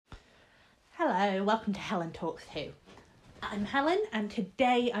Hello, welcome to Helen Talks Who. I'm Helen, and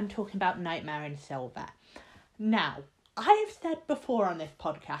today I'm talking about Nightmare in Silver. Now, I have said before on this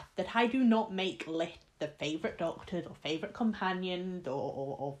podcast that I do not make lists of favourite doctors or favourite companions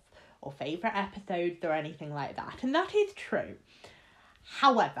or favourite episodes or anything like that, and that is true.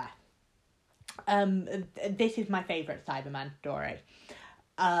 However, this is my favourite Cyberman story.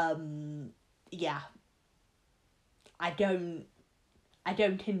 I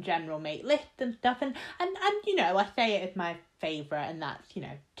don't in general make lists and stuff, and you know, I say it as my favourite, and that's, you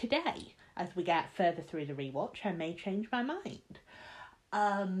know, today. As we get further through the rewatch, I may change my mind.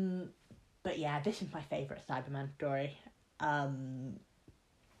 But yeah, this is my favourite Cyberman story. And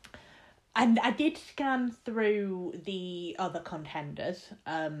I did scan through the other contenders,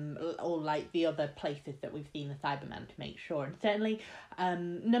 or like the other places that we've seen the Cyberman to make sure, and certainly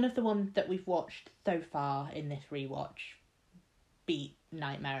none of the ones that we've watched so far in this rewatch beat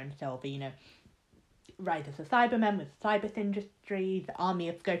Nightmare in Silver. You know, Rise of the Cybermen with the Cyber Industry, the Army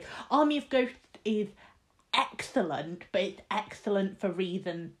of Ghosts. Army of Ghosts is excellent, but it's excellent for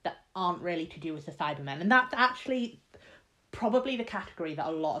reasons that aren't really to do with the Cybermen, and that's actually probably the category that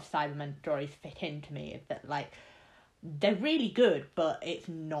a lot of Cybermen stories fit into me, is that, like, they're really good, but it's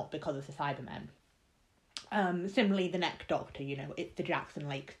not because of the Cybermen. Similarly, the Neck Doctor, you know, it's the Jackson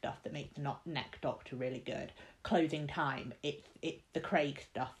Lake stuff that makes the Neck Doctor really good. Closing Time, it's the Craig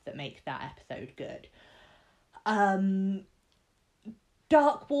stuff that makes that episode good.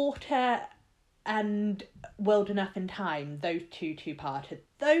 Dark Water and World Enough in Time, those two-parters,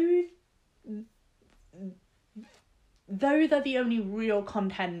 those are the only real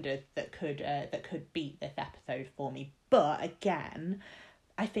contenders that could beat this episode for me. But again,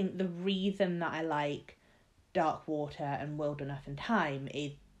 I think the reason that I like Dark Water and World Enough in Time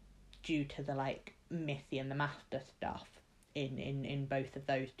is due to the, like, Missy and the Master stuff in both of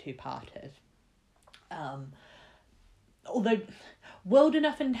those two-parters. Although World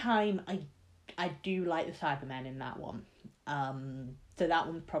Enough in Time, I do like the Cybermen in that one. So that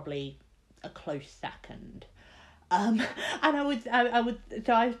one's probably a close second. And I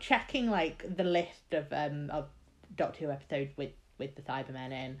was checking, like, the list of Doctor Who episodes with the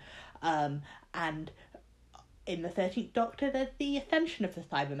Cybermen in, and in the 13th Doctor, there's the Ascension of the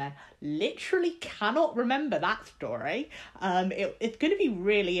Cybermen. Literally cannot remember that story. It's going to be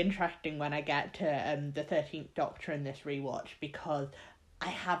really interesting when I get to the 13th Doctor in this rewatch, because I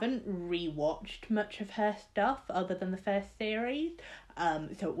haven't rewatched much of her stuff other than the first series.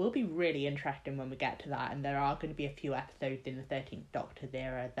 So it will be really interesting when we get to that, and there are going to be a few episodes in the 13th Doctor's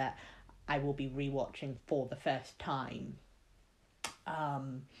era that I will be rewatching for the first time.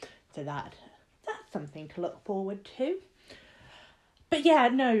 So that's something to look forward to. But yeah,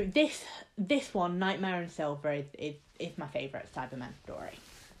 no, this one, Nightmare in Silver, is my favourite Cyberman story.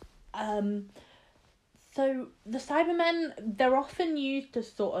 So the Cybermen, they're often used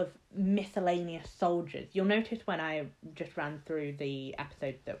as sort of miscellaneous soldiers. You'll notice when I just ran through the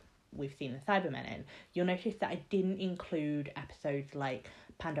episodes that we've seen the Cybermen in, you'll notice that I didn't include episodes like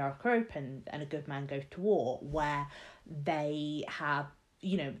Pandora Opens and A Good Man Goes to War, where they have,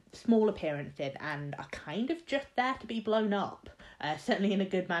 you know, small appearances and are kind of just there to be blown up. Certainly in A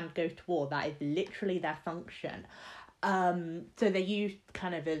Good Man Goes to War, that is literally their function. So they're used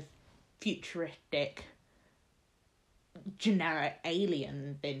kind of as futuristic, generic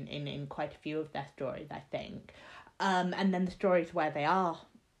aliens in quite a few of their stories, I think. And then the stories where they are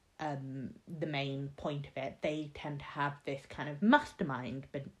the main point of it, they tend to have this kind of mastermind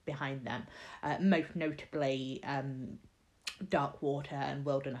behind them. Most notably, Dark Water and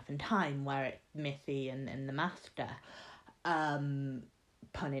World Enough in Time, where it's Missy and the Master. Pun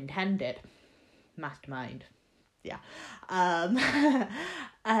intended. Mastermind. Yeah.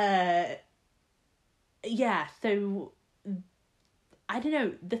 Yeah, so I don't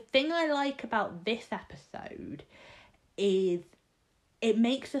know, the thing I like about this episode is it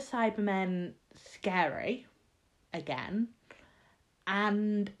makes the Cybermen scary, again,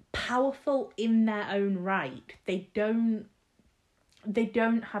 and powerful in their own right. They don't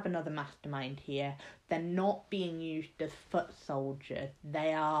have another mastermind here. They're not being used as foot soldiers.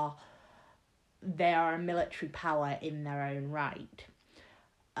 They are a military power in their own right.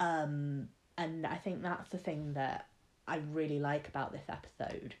 And I think that's the thing that I really like about this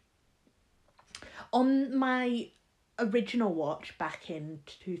episode. On my original watch back in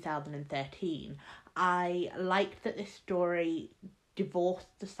 2013, I liked that this story divorced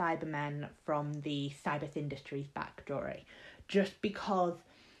the Cybermen from the Cyber Industries backstory, just because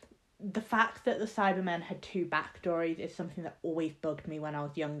the fact that the Cybermen had two backstories is something that always bugged me when I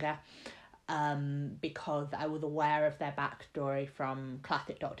was younger. because I was aware of their backstory from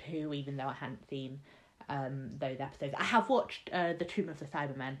classic Doctor Who, even though I hadn't seen those episodes. I have watched The Tomb of the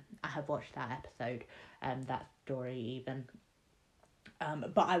Cybermen. I have watched that episode, that story even.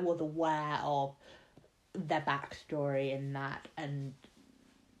 But I was aware of their backstory in that, and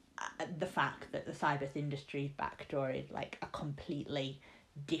the fact that the cyber industry's backstory is like a completely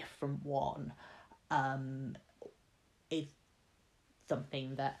different one, is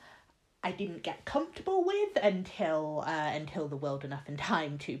something that I didn't get comfortable with until the World Enough in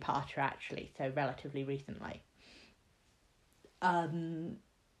Time two-parter, actually, so relatively recently.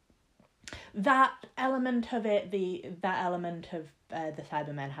 That element of it, the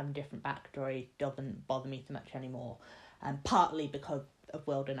Cybermen having different backstories doesn't bother me so much anymore, partly because of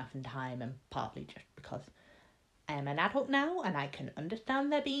World Enough in Time, and partly just because I am an adult now and I can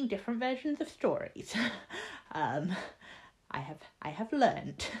understand there being different versions of stories. I have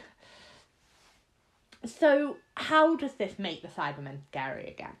learnt. So, how does this make the Cybermen scary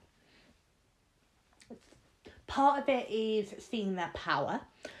again? Part of it is seeing their power.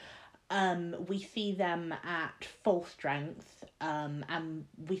 We see them at full strength, and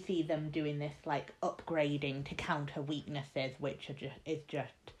we see them doing this like upgrading to counter weaknesses, which is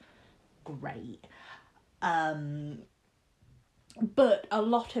just great. But a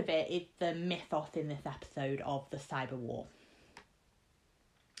lot of it is the mythos in this episode of the cyber war.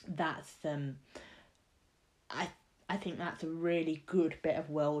 That's I think that's a really good bit of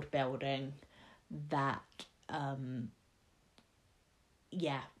world building that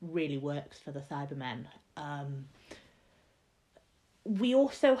really works for the Cybermen. We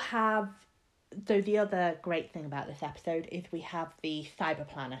also have, though the other great thing about this episode is we have the Cyber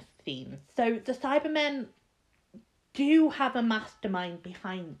Planner theme. So the Cybermen do have a mastermind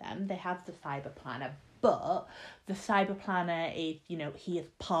behind them. They have the Cyber Planner, but the Cyber Planner is, he is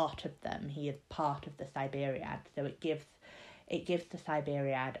part of them. He is part of the Cyberiad. So it gives the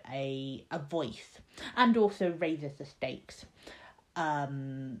Cyberiad a voice, and also raises the stakes.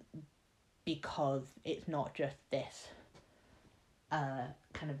 Because it's not just this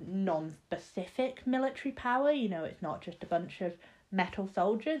kind of non-specific military power, it's not just a bunch of metal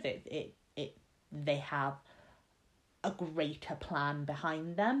soldiers. They have a greater plan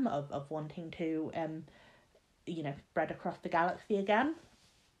behind them of wanting to spread across the galaxy again.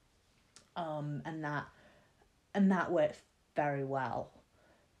 And that works very well,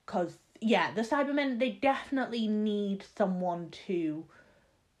 because the Cybermen, they definitely need someone to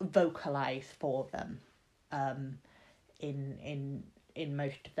vocalize for them. In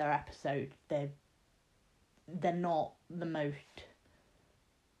most of their episodes, they're not the most.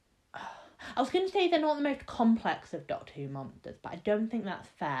 I was going to say they're not the most complex of Doctor Who monsters, but I don't think that's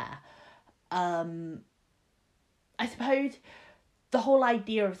fair. I suppose the whole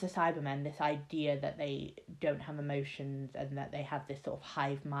idea of the Cybermen, this idea that they don't have emotions and that they have this sort of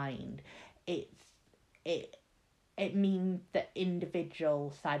hive mind, it means that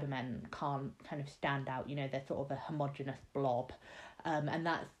individual Cybermen can't kind of stand out. They're sort of a homogenous blob, and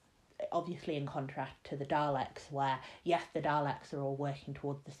that's obviously in contrast to the Daleks, where yes, the Daleks are all working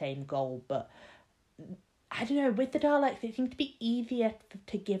towards the same goal, but I don't know, with the Daleks it seems to be easier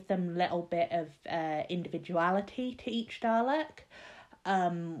to give them a little bit of individuality to each Dalek,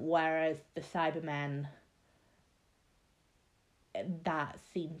 whereas the Cybermen, that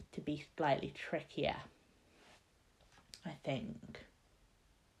seems to be slightly trickier, I think.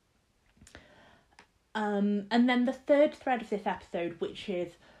 And then the third thread of this episode, which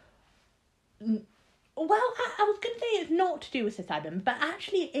is, well, I was going to say it's not to do with the Cybermen, but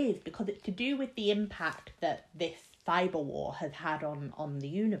actually it is, because it's to do with the impact that this cyber war has had on the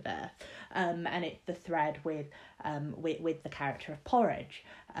universe, and it's the thread with the character of Porridge,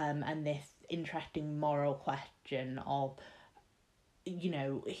 and this interesting moral question of,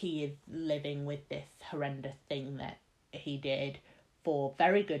 he is living with this horrendous thing that he did for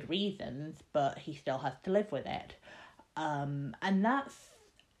very good reasons, but he still has to live with it. And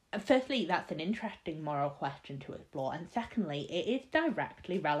firstly, that's an interesting moral question to explore, and secondly, it is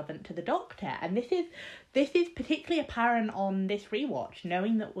directly relevant to the Doctor, and this is particularly apparent on this rewatch,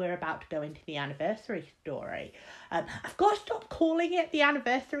 knowing that we're about to go into the anniversary story. I've got to stop calling it the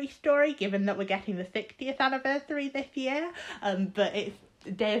anniversary story, given that we're getting the 60th anniversary this year, but it's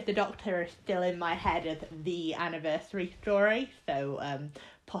Day of the Doctor is still in my head as the anniversary story, so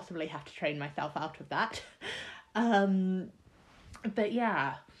possibly have to train myself out of that. But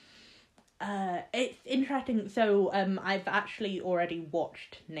yeah, it's interesting. So I've actually already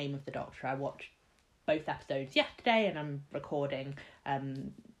watched Name of the Doctor. I watched both episodes yesterday, and I'm recording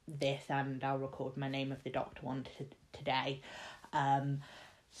this, and I'll record my Name of the Doctor one today.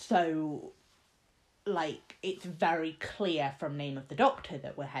 So like, it's very clear from Name of the Doctor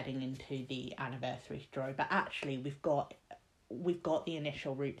that we're heading into the anniversary story, but actually we've got the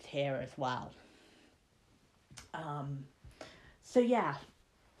initial roots here as well. So yeah,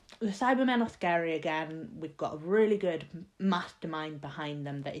 the Cybermen are scary again. We've got a really good mastermind behind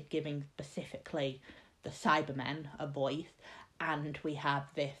them that is giving specifically the Cybermen a voice, and we have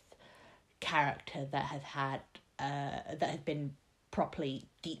this character that has been properly,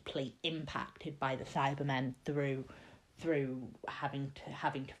 deeply impacted by the Cybermen through having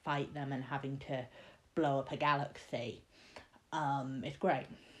to fight them and having to blow up a galaxy. It's great.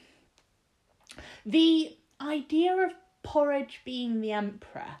 The idea of Porridge being the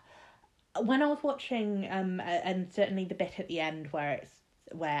Emperor, when I was watching, and certainly the bit at the end where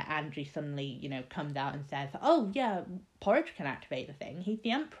Angie suddenly, comes out and says, "Oh yeah, Porridge can activate the thing. He's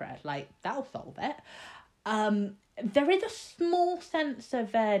the Emperor. Like, that'll solve it." There is a small sense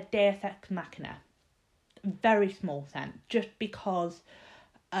of Deus Ex Machina, very small sense, just because.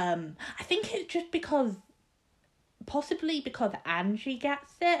 I think it's just because, possibly because Angie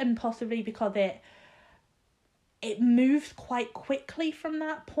gets it, and possibly because it moves quite quickly from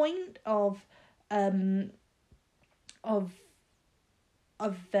that point of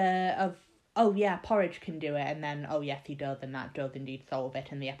oh yeah, Porridge can do it, and then oh yes he does, and that does indeed solve it,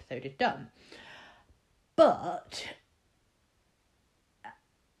 and the episode is done. But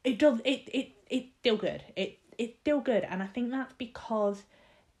it's still good. It's still good, and I think that's because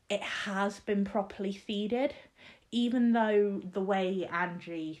it has been properly seeded, even though the way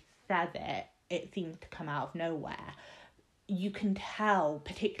Angie says it seems to come out of nowhere. You can tell,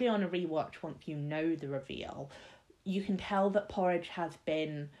 particularly on a rewatch once you know the reveal, you can tell that Porridge has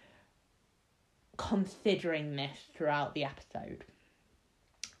been considering this throughout the episode.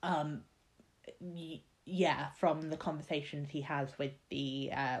 From the conversations he has with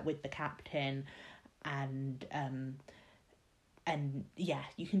the captain, and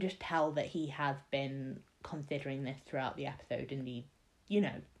you can just tell that he has been considering this throughout the episode, and he,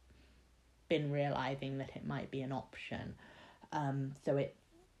 been realising that it might be an option. So it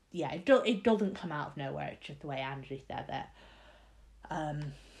doesn't come out of nowhere. It's just the way Angie said it.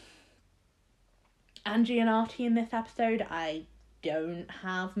 Angie and Artie in this episode, I don't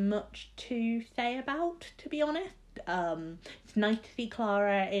have much to say about, to be honest. It's nice to see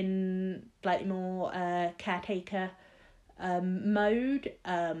Clara in slightly more caretaker mode.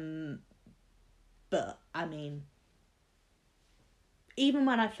 But I mean, even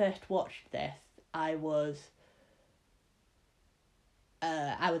when I first watched this, I was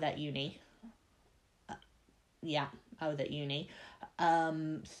at uni. I was at uni.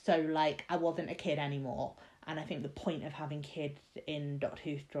 So like, I wasn't a kid anymore, and I think the point of having kids in Doctor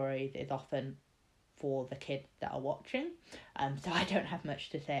Who stories is often for the kids that are watching. So I don't have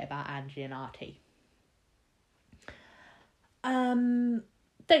much to say about Angie and Artie. So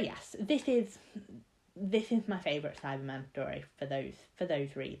yes, this is my favourite Cyberman story for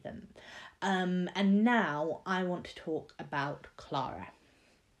those reasons. And now I want to talk about Clara.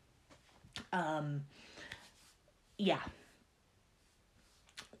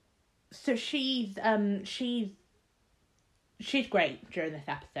 So she's great during this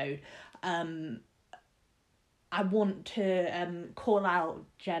episode. I want to call out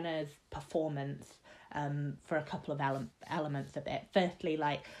Jenna's performance for a couple of elements of it. Firstly,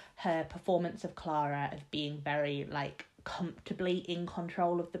 like, her performance of Clara as being very, like, comfortably in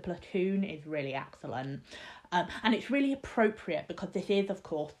control of the platoon is really excellent. And it's really appropriate because this is, of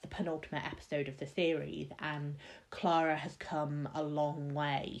course, the penultimate episode of the series, and Clara has come a long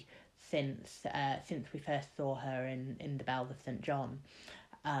way since we first saw her in the Bells of St. John.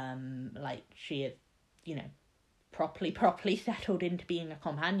 Like, she is, properly settled into being a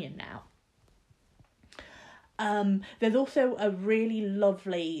companion now. There's also a really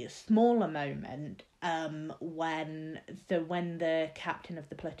lovely smaller moment when the captain of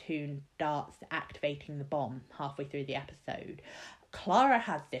the platoon starts activating the bomb halfway through the episode. Clara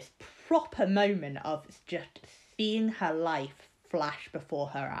has this proper moment of just seeing her life flash before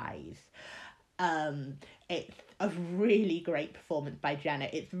her eyes. It's a really great performance by Jenna.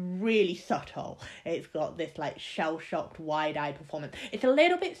 It's really subtle. It's got this like shell-shocked, wide-eyed performance. It's a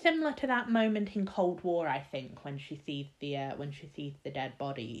little bit similar to that moment in Cold War, I think, when she sees the dead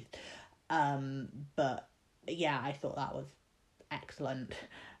bodies. But yeah, I thought that was excellent.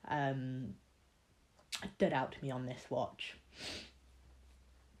 Stood out to me on this watch.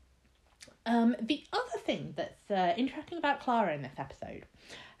 The other thing that's interesting about Clara in this episode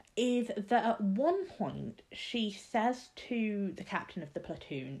is that at one point she says to the captain of the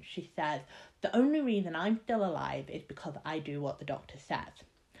platoon, she says, "The only reason I'm still alive is because I do what the doctor says."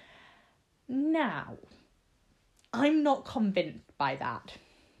 Now, I'm not convinced by that.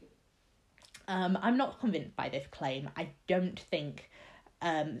 I'm not convinced by this claim. I don't think,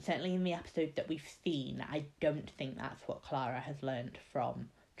 certainly in the episode that we've seen, I don't think that's what Clara has learned from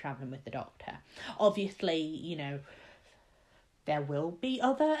travelling with the Doctor. Obviously, you know, there will be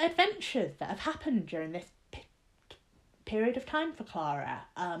other adventures that have happened during this period of time for Clara.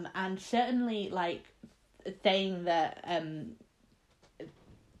 And certainly, like, saying that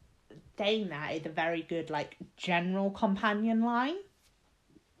is a very good, like, general companion line.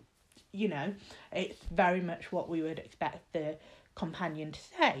 You know, it's very much what we would expect the companion to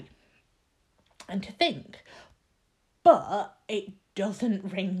say and to think. But it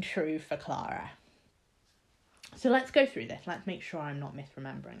doesn't ring true for Clara. So let's go through this. Let's make sure I'm not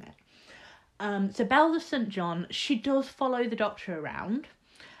misremembering it. So Belle of St. John, she does follow the Doctor around.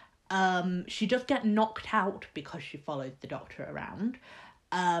 She does get knocked out because she follows the Doctor around.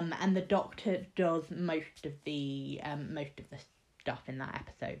 And the Doctor does most of the stuff in that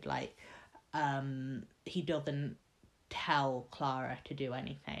episode. Like, he doesn't tell Clara to do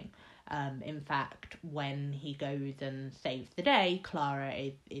anything. In fact, when he goes and saves the day,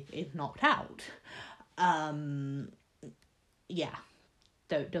 Clara is knocked out. Yeah,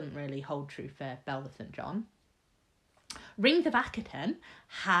 so it doesn't really hold true for Belle of St. John. Rings of Ackerton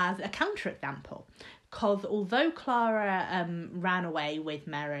has a counterexample, because although Clara ran away with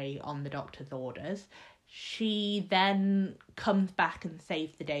Mary on the Doctor's orders, she then comes back and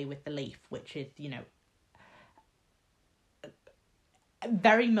saves the day with the leaf, which is, you know,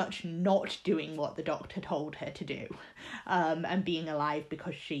 very much not doing what the Doctor told her to do, and being alive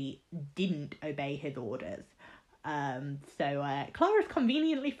because she didn't obey his orders. So Clara's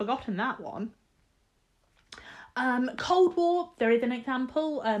conveniently forgotten that one. Cold War, there is an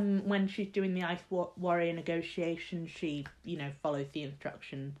example. When she's doing the Ice Warrior negotiation, she, you know, follows the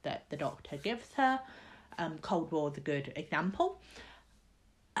instructions that the Doctor gives her. Cold War is a good example.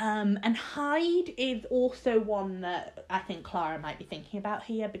 And Hyde is also one that I think Clara might be thinking about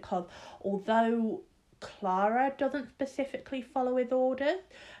here, because although Clara doesn't specifically follow his orders,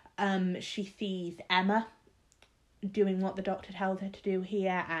 she sees Emma doing what the Doctor tells her to do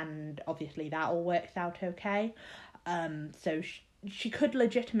here, and obviously that all works out okay. So she could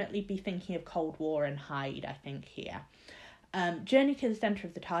legitimately be thinking of Cold War and Hyde, I think, here. Journey to the Centre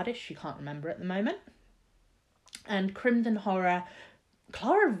of the TARDIS, she can't remember at the moment. And Crimson Horror,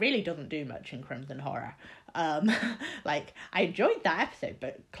 Clara really doesn't do much in Crimson Horror. Like, I enjoyed that episode,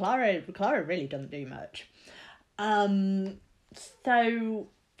 but Clara really doesn't do much. So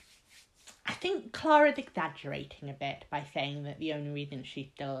I think Clara's exaggerating a bit by saying that the only reason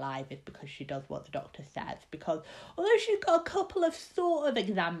she's still alive is because she does what the Doctor says. Because although she's got a couple of sort of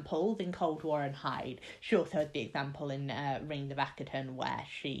examples in Cold War and Hyde, she also has the example in Rings of Ackerton where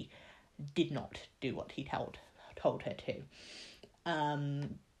she did not do what he told her to.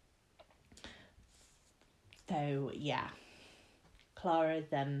 So yeah, Clara's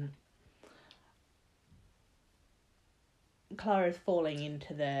falling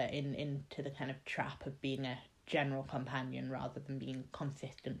into the kind of trap of being a general companion rather than being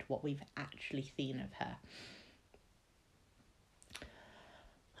consistent to what we've actually seen of her.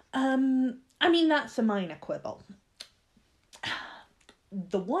 I mean, that's a minor quibble.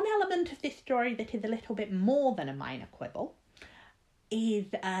 The one element of this story that is a little bit more than a minor quibble is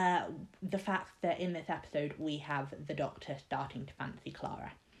the fact that in this episode we have the Doctor starting to fancy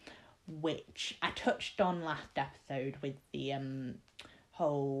Clara, which I touched on last episode with the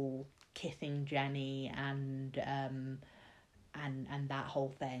whole kissing Jenny and that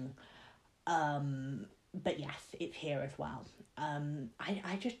whole thing. But yes, it's here as well.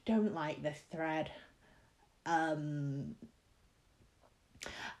 I just don't like this thread.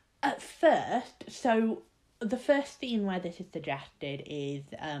 At first, so the first scene where this is suggested is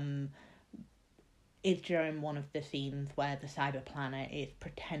during one of the scenes where the Cyber Planner is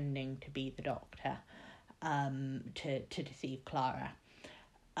pretending to be the Doctor, to deceive Clara.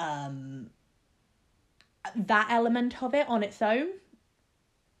 That element of it on its own,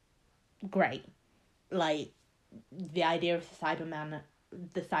 great. Like, the idea of the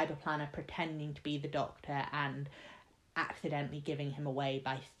Cyber Planner pretending to be the Doctor and accidentally giving him away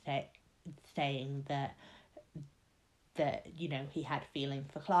by saying that you know, he had feelings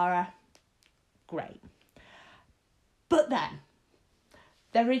for Clara, great. But then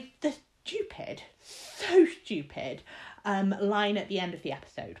there is the so stupid line at the end of the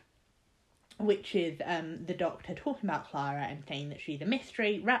episode, which is the Doctor talking about Clara and saying that she's a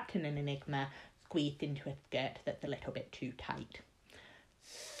mystery wrapped in an enigma, squeezed into a skirt that's a little bit too tight.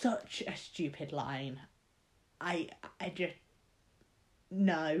 Such a stupid line. I just,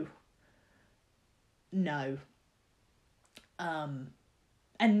 no. no.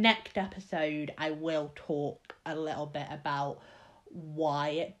 And next episode, I will talk a little bit about why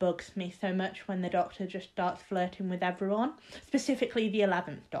it bugs me so much when the Doctor just starts flirting with everyone. Specifically the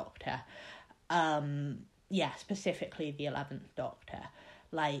 11th Doctor. Specifically the 11th Doctor.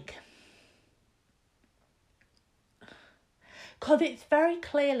 Like, because it's very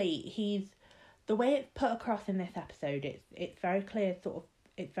clearly the way it's put across in this episode, it's very clear, sort of,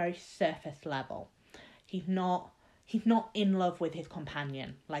 it's very surface level. He's not in love with his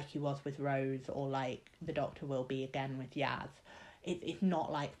companion like he was with Rose, or like the Doctor will be again with Yaz. It's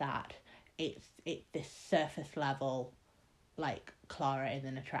not like that. It's this surface level, like, Clara is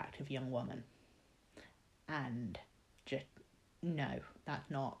an attractive young woman. And just, no, that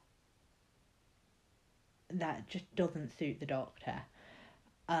just doesn't suit the Doctor.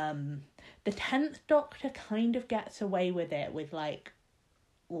 The 10th Doctor kind of gets away with it with, like,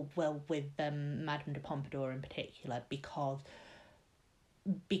 with Madame de Pompadour in particular, because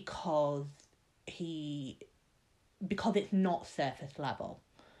it's not surface level.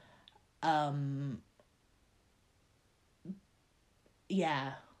 When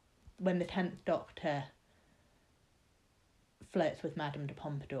the 10th Doctor flirts with Madame de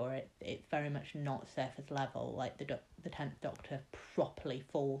Pompadour, it's very much not surface level. Like, the 10th Doctor properly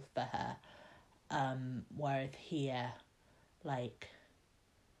falls for her, whereas here, like,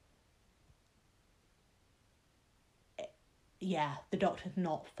 the Doctor's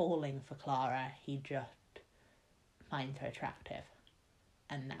not falling for Clara, he just finds her attractive,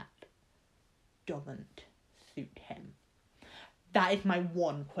 and that doesn't suit him. That is my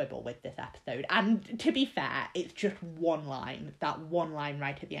one quibble with this episode. And to be fair, it's just one line. That one line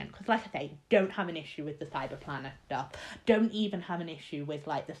right at the end. Because, like I say, don't have an issue with the Cyberplanner stuff. Don't even have an issue with,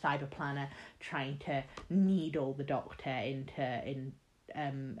 like, the Cyberplanner trying to needle the Doctor and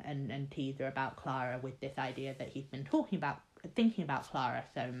tease her about Clara with this idea that he's been thinking about Clara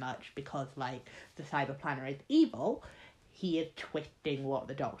so much because, like, the Cyberplanner is evil. He is twisting what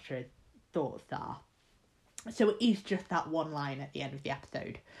the Doctor's thoughts are. So it is just that one line at the end of the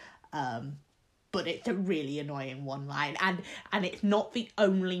episode. But it's a really annoying one line. And it's not the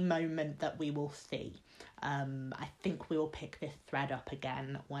only moment that we will see. I think we will pick this thread up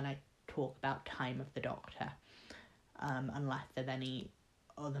again when I talk about Time of the Doctor. Unless there's any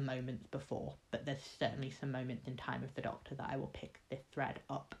other moments before. But there's certainly some moments in Time of the Doctor that I will pick this thread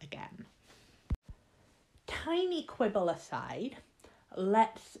up again. Tiny quibble aside,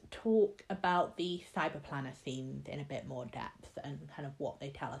 let's talk about the Cyberplanner scenes in a bit more depth and kind of what they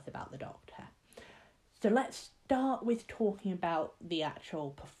tell us about the Doctor. So let's start with talking about the actual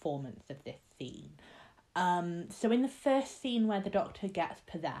performance of this scene. So in the first scene where the Doctor gets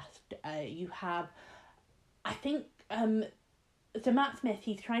possessed, you have, I think, so Matt Smith,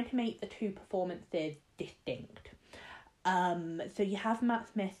 he's trying to make the two performances distinct. So you have Matt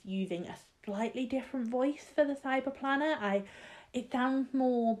Smith using a slightly different voice for the Cyberplanner. It sounds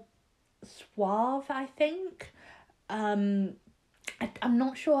more suave, I think. I'm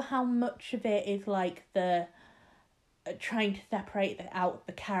not sure how much of it is like the trying to separate out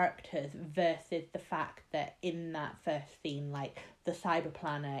the characters versus the fact that in that first scene, like, the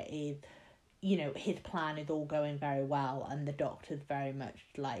Cyberplanner is, you know, his plan is all going very well, and the Doctor's very much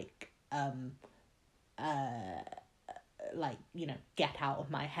like, you know, get out of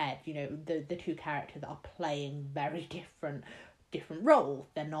my head. You know, the two characters are playing very different roles.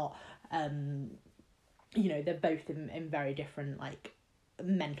 They're not, you know, they're both in very different, like,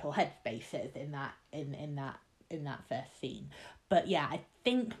 mental headspaces in that first scene. But yeah, I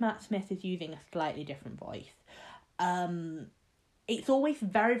think Matt Smith is using a slightly different voice. It's always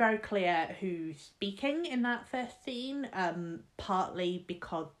very, very clear who's speaking in that first scene, partly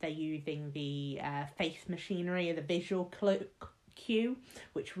because they're using the face machinery as a visual cue,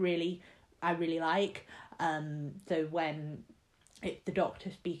 which I really like. So when it's the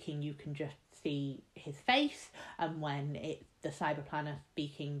Doctor speaking, you can just see his face, and when it's the Cyberplanner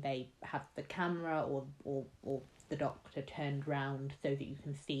speaking, they have the camera or the Doctor turned round so that you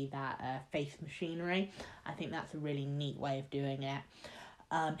can see that face machinery. I think that's a really neat way of doing it.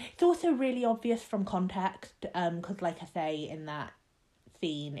 It's also really obvious from context, because, like I say, in that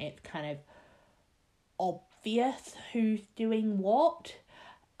scene, it's kind of obvious who's doing what.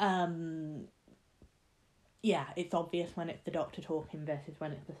 Yeah, it's obvious when it's the Doctor talking versus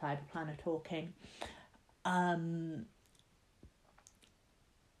when it's the Cyberplanner talking.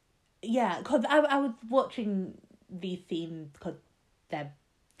 Yeah, because I was watching these scenes because they're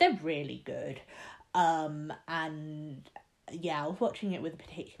really good. And yeah, I was watching it with a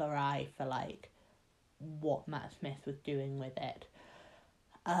particular eye for, like, what Matt Smith was doing with it.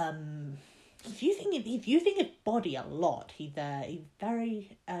 he's using his body a lot. He's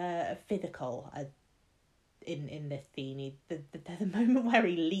very physical in this scene. There's a moment where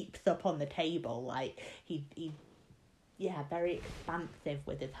he leaps up on the table, like he very expansive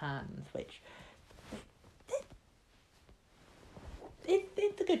with his hands, which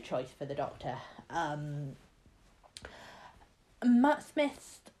it's a good choice for the Doctor. Matt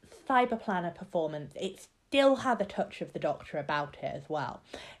Smith's Cyberplanner performance, it still has a touch of the Doctor about it as well.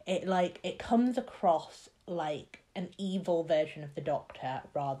 It comes across like an evil version of the Doctor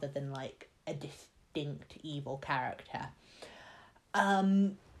rather than like a distinct evil character.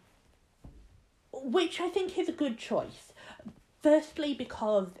 Which I think is a good choice. Firstly,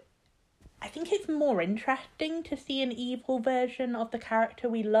 because I think it's more interesting to see an evil version of the character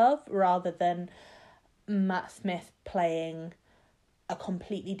we love rather than Matt Smith playing a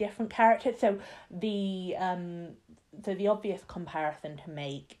completely different character. So the obvious comparison to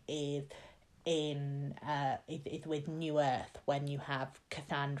make is with New Earth, when you have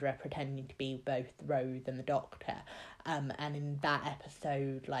Cassandra pretending to be both Rose and the Doctor, and in that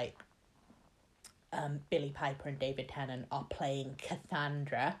episode, like Billy Piper and David Tennant are playing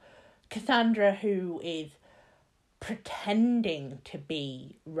Cassandra, who is pretending to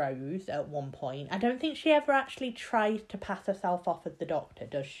be Rose at one point. I don't think she ever actually tries to pass herself off as the Doctor,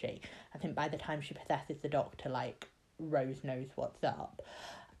 does she? I think by the time she possesses the Doctor, like, Rose knows what's up.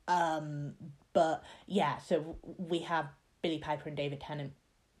 But yeah, so we have Billy Piper and David Tennant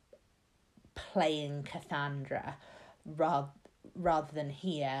playing Cassandra rather than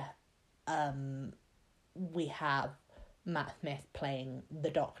here. We have Matt Smith playing the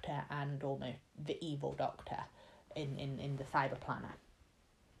Doctor and almost the evil Doctor in the Cyberplanner.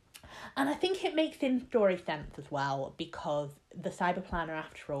 And I think it makes in-story sense as well, because the Cyberplanner,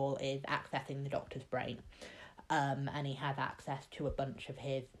 after all, is accessing the Doctor's brain. And he has access to a bunch of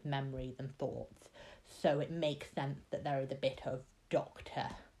his memories and thoughts. So it makes sense that there is a bit of Doctor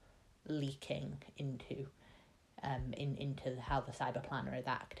leaking into how the Cyberplanner is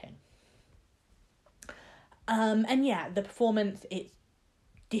acting. And yeah, the performance, it's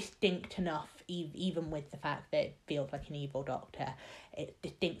distinct enough, even with the fact that it feels like an evil Doctor, it's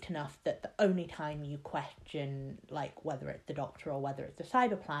distinct enough that the only time you question, like, whether it's the Doctor or whether it's the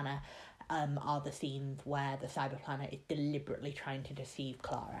Cyberplanner, are the scenes where the Cyberplanner is deliberately trying to deceive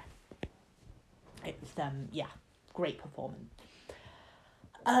Clara. It's, great performance.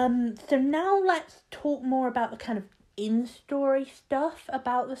 So now let's talk more about the kind of in-story stuff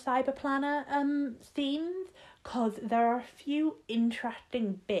about the Cyberplanner scenes, because there are a few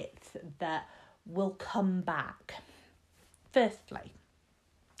interesting bits that will come back. Firstly,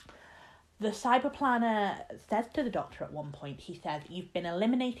 the Cyberplanner says to the Doctor at one point, he says, "You've been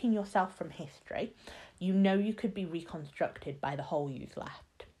eliminating yourself from history. You know you could be reconstructed by the hole you've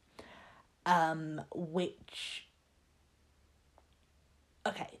left." Which...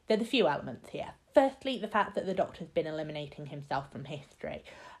 Okay, there's a few elements here. Firstly, the fact that the Doctor's been eliminating himself from history.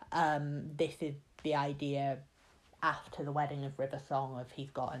 This is the idea after the wedding of River Song of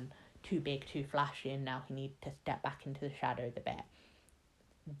he's gotten too big, too flashy, and now he needs to step back into the shadows a bit.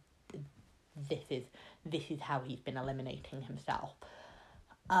 This is how he's been eliminating himself.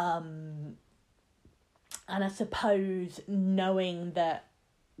 And I suppose knowing that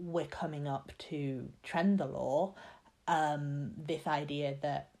we're coming up to Trendalore, this idea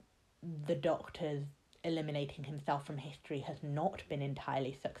that the Doctor's eliminating himself from history has not been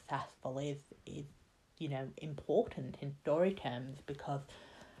entirely successful is important in story terms, because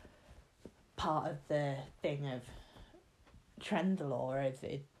part of the thing of Trendalore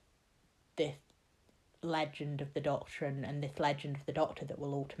is this legend of the Doctor and this legend of the Doctor that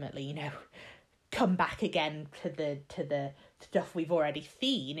will ultimately, come back again to the stuff we've already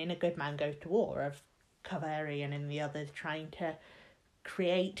seen in A Good Man Goes to War, of Kavarian and the others trying to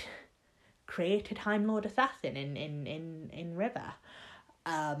create a Time Lord assassin in River.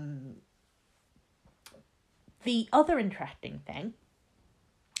 The other interesting thing,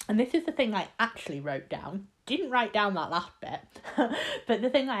 and this is the thing I actually wrote down, didn't write down that last bit, but the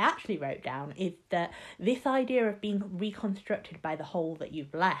thing I actually wrote down is that this idea of being reconstructed by the hole that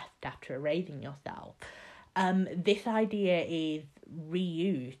you've left after erasing yourself, this idea is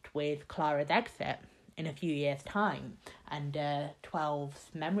reused with Clara's exit in a few years' time, and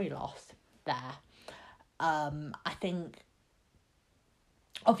 12's memory loss there. I think,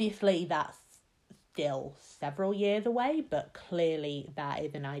 obviously, that's still several years away, but clearly that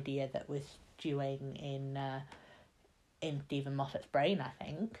is an idea that was stewing in Stephen Moffat's brain, I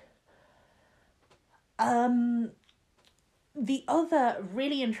think. The other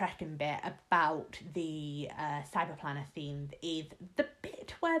really interesting bit about the Cyberplanet scenes is the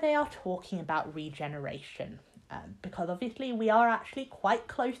bit where they are talking about regeneration. Because obviously we are actually quite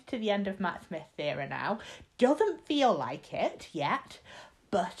close to the end of Matt Smith's era now. Doesn't feel like it yet,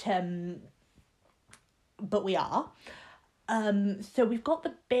 but we are. So we've got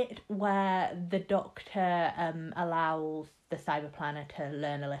the bit where the Doctor allows the Cyberplanet to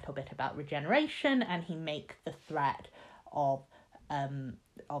learn a little bit about regeneration, and he makes the threat of I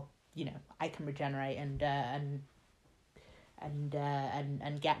can regenerate and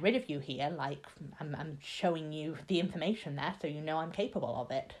get rid of you here. Like I'm showing you the information there, so you know I'm capable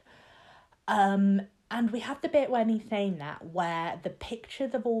of it. And we have the bit when he's saying that, where the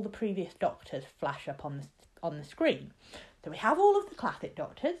pictures of all the previous Doctors flash up on the screen. So we have all of the classic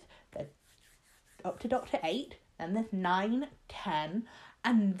Doctors. There's up to Doctor 8, then there's 9, 10,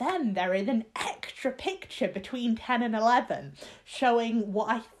 and then there is an extra picture between 10 and 11 showing what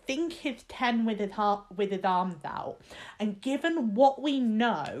I think is 10 with his arms out. And given what we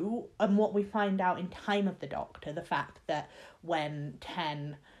know and what we find out in Time of the Doctor, the fact that when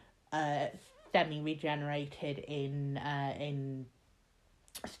 10 semi-regenerated in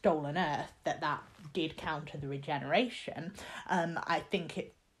Stolen Earth, that did counter the regeneration, I think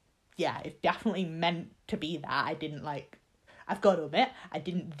it's definitely meant to be that. I've got to admit, I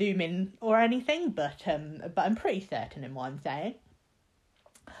didn't zoom in or anything, but I'm pretty certain in what I'm saying.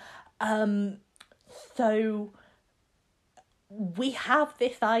 So we have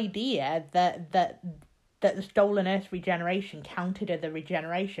this idea that the Stolen Earth regeneration counted as a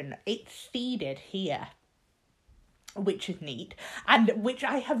regeneration. It's seeded here, which is neat, and which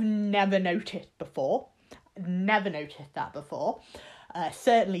I have never noticed before. Never noticed that before.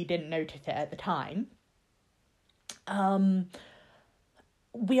 Certainly didn't notice it at the time.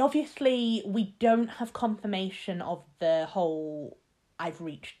 We don't have confirmation of the whole I've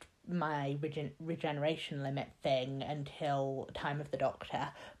reached my regeneration limit thing until Time of the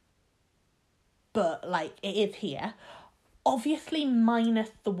Doctor. But, it is here. Obviously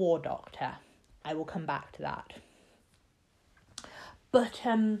minus the War Doctor. I will come back to that. But,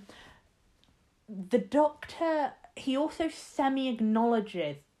 the Doctor, he also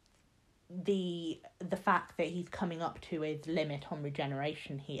semi-acknowledges the fact that he's coming up to his limit on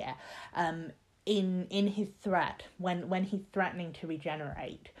regeneration here. In his threat, when he's threatening to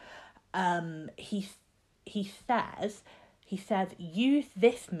regenerate, he says, use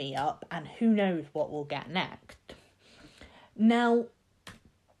this me up and who knows what we'll get next. Now,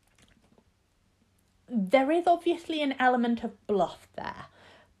 there is obviously an element of bluff there,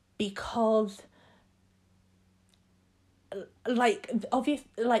 because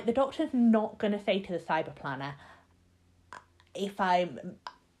the Doctor's not going to say to the Cyberplanet,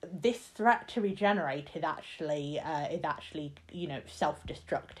 this threat to regenerate is actually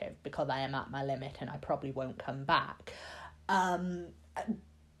self-destructive because I am at my limit and I probably won't come back.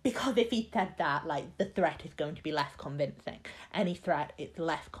 Because if he said that, the threat is going to be less convincing. Any threat, it's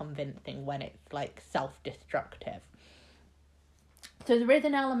less convincing when it's, self-destructive. So there is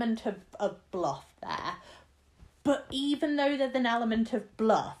an element of bluff there. But even though there's an element of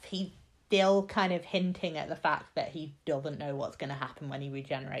bluff, he's still kind of hinting at the fact that he doesn't know what's going to happen when he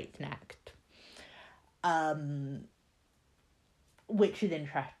regenerates next. Which is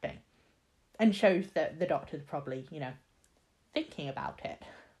interesting. And shows that the Doctor's probably, thinking about it.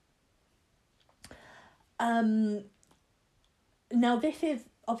 Now this is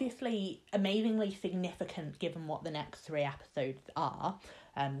obviously amazingly significant given what the next 3 episodes are,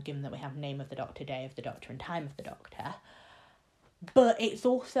 given that we have Name of the Doctor, Day of the Doctor and Time of the Doctor. But it's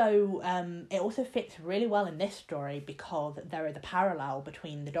also, it also fits really well in this story because there is a parallel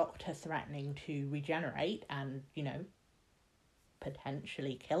between the Doctor threatening to regenerate and,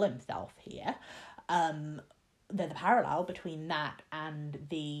 potentially kill himself here. There's a parallel between that and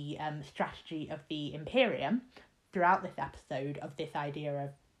the strategy of the Imperium throughout this episode of this idea of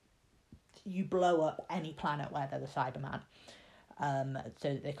you blow up any planet where there's a Cyberman so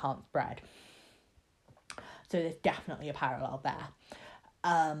that they can't spread. So there's definitely a parallel there.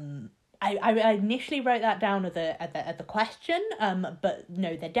 I initially wrote that down as a question, but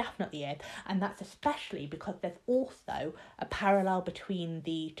no, there definitely is, and that's especially because there's also a parallel between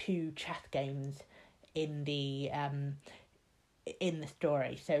the 2 chess games in the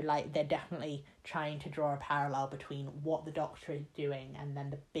story. So they're definitely trying to draw a parallel between what the Doctor is doing and then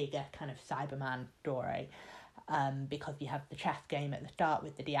the bigger kind of Cyberman story. Because you have the chess game at the start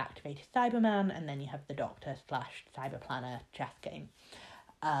with the deactivated Cyberman, and then you have the Doctor / Cyberplanet chess game.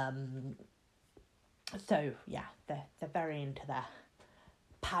 So yeah, they're very into their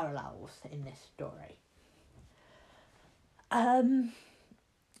parallels in this story.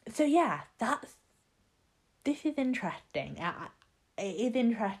 So yeah, this is interesting. It is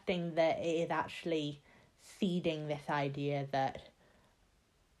interesting that it is actually seeding this idea that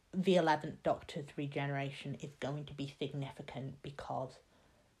the 11th Doctor's regeneration is going to be significant because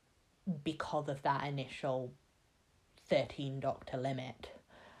of that initial 13 Doctor limit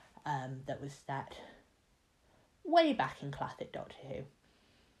that was set way back in classic Doctor Who.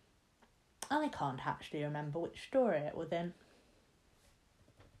 I can't actually remember which story it was in.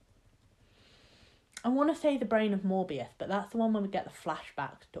 I want to say The Brain of Morbius, but that's the one where we get the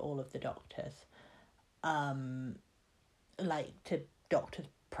flashbacks to all of the Doctors. Like to Doctors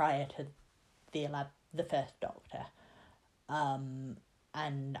prior to the first Doctor.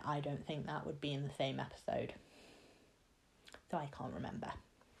 And I don't think that would be in the same episode. So I can't remember.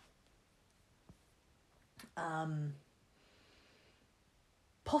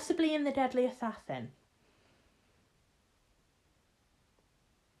 Possibly in The Deadly Assassin.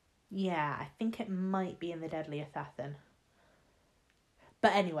 Yeah, I think it might be in The Deadly Assassin.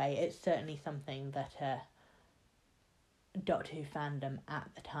 But anyway, it's certainly something that Doctor Who fandom at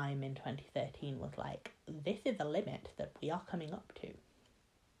the time in 2013 was like, this is a limit that we are coming up to.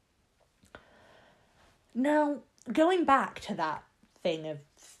 Now, going back to that thing of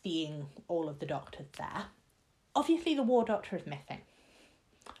seeing all of the Doctors there, obviously the War Doctor is missing.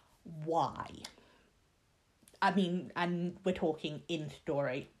 Why? I mean, and we're talking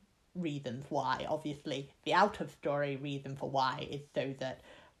in-story reasons why. Obviously, the out-of-story reason for why is so that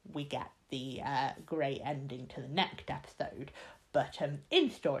we get the great ending to the next episode. But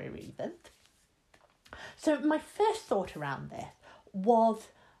in-story reasons. So my first thought around this was,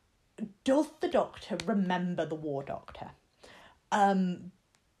 does the Doctor remember the War Doctor?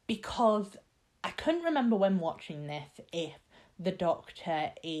 Because I couldn't remember when watching this if the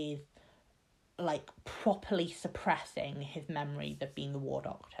Doctor is like properly suppressing his memories of being the War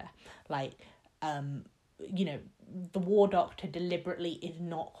Doctor. Like, you know, the War Doctor deliberately is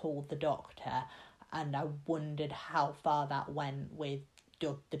not called the Doctor, and I wondered how far that went with,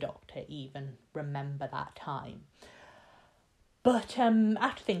 does the Doctor even remember that time? But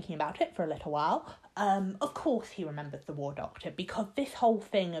after thinking about it for a little while, of course he remembers the War Doctor, because this whole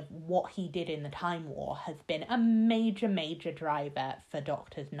thing of what he did in the Time War has been a major, major driver for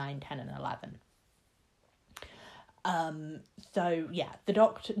Doctors 9, 10 and 11. So yeah, the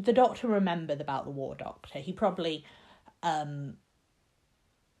Doctor remembers about the War Doctor. He probably, I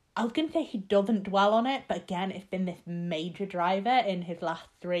was going to say he doesn't dwell on it, but again, it's been this major driver in his last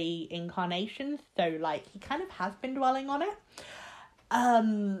 3 incarnations, so like he kind of has been dwelling on it.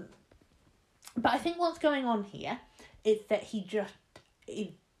 But I think what's going on here is that he just is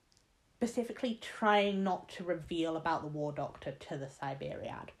specifically trying not to reveal about the War Doctor to the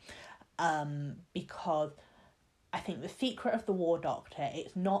Cyberiad, because I think the secret of the War Doctor,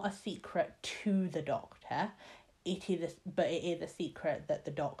 it's not a secret to the Doctor, but it is a secret that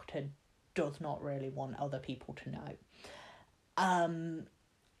the Doctor does not really want other people to know.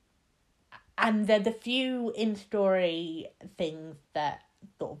 And there's a few in-story things that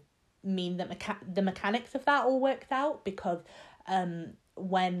sort of mean that the mechanics of that all works out, because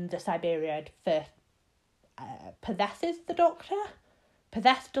when the Cyberiad first possesses the Doctor,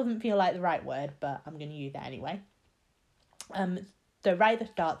 possess doesn't feel like the right word, but I'm going to use it anyway. So right at the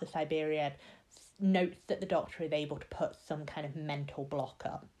start, the Cyberiad notes that the Doctor is able to put some kind of mental block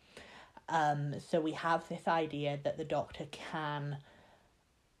up. So we have this idea that the Doctor can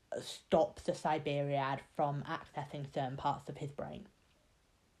stop the Cyberiad from accessing certain parts of his brain.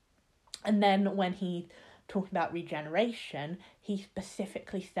 And then when he's talking about regeneration, he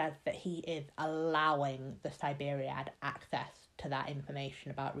specifically says that he is allowing the Cyberiad access to that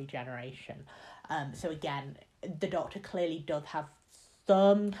information about regeneration. So again, the Doctor clearly does have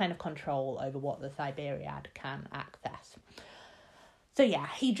some kind of control over what the Cyberiad can access. So yeah,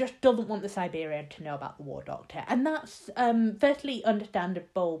 he just doesn't want the Cyberiad to know about the War Doctor. And that's firstly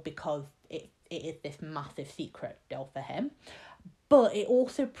understandable, because it is this massive secret still for him. But it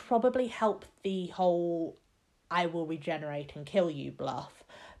also probably helps the whole "I will regenerate and kill you" bluff,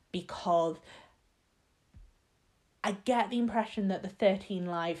 because I get the impression that the 13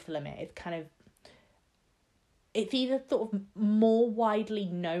 lives limit is kind of, it's either sort of more widely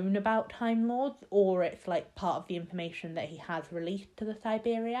known about Time Lords, or it's like part of the information that he has released to the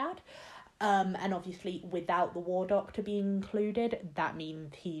Cyberiad. And obviously without the War Doctor being included, that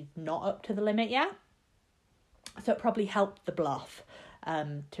means he's not up to the limit yet. So it probably helped the bluff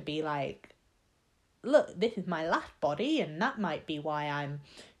to be like, look, this is my last body, and that might be why I'm,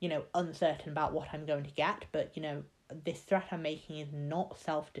 uncertain about what I'm going to get, but, this threat I'm making is not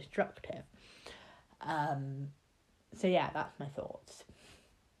self-destructive. So yeah, that's my thoughts.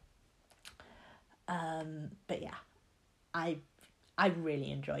 But yeah, I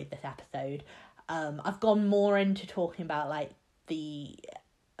really enjoyed this episode. I've gone more into talking about like the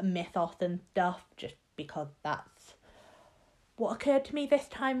mythos and stuff just because that's what occurred to me this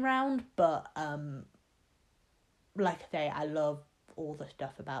time round. But like I say, I love all the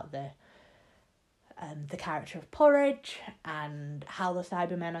stuff about the character of Porridge and how the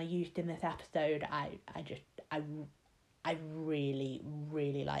Cybermen are used in this episode. I really,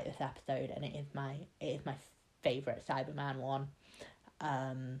 really like this episode, and it is my favourite Cyberman one.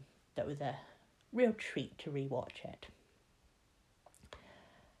 That was a real treat to rewatch it.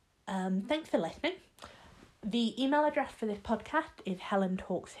 Thanks for listening. The email address for this podcast is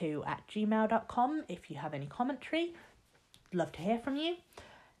helentalkswho@gmail.com. If you have any commentary, love to hear from you.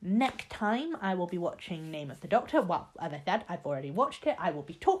 Next time, I will be watching Name of the Doctor. Well, as I said, I've already watched it. I will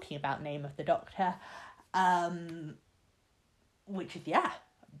be talking about Name of the Doctor, which is,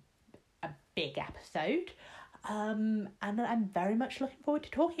 a big episode. And I'm very much looking forward to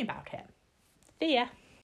talking about it. See ya.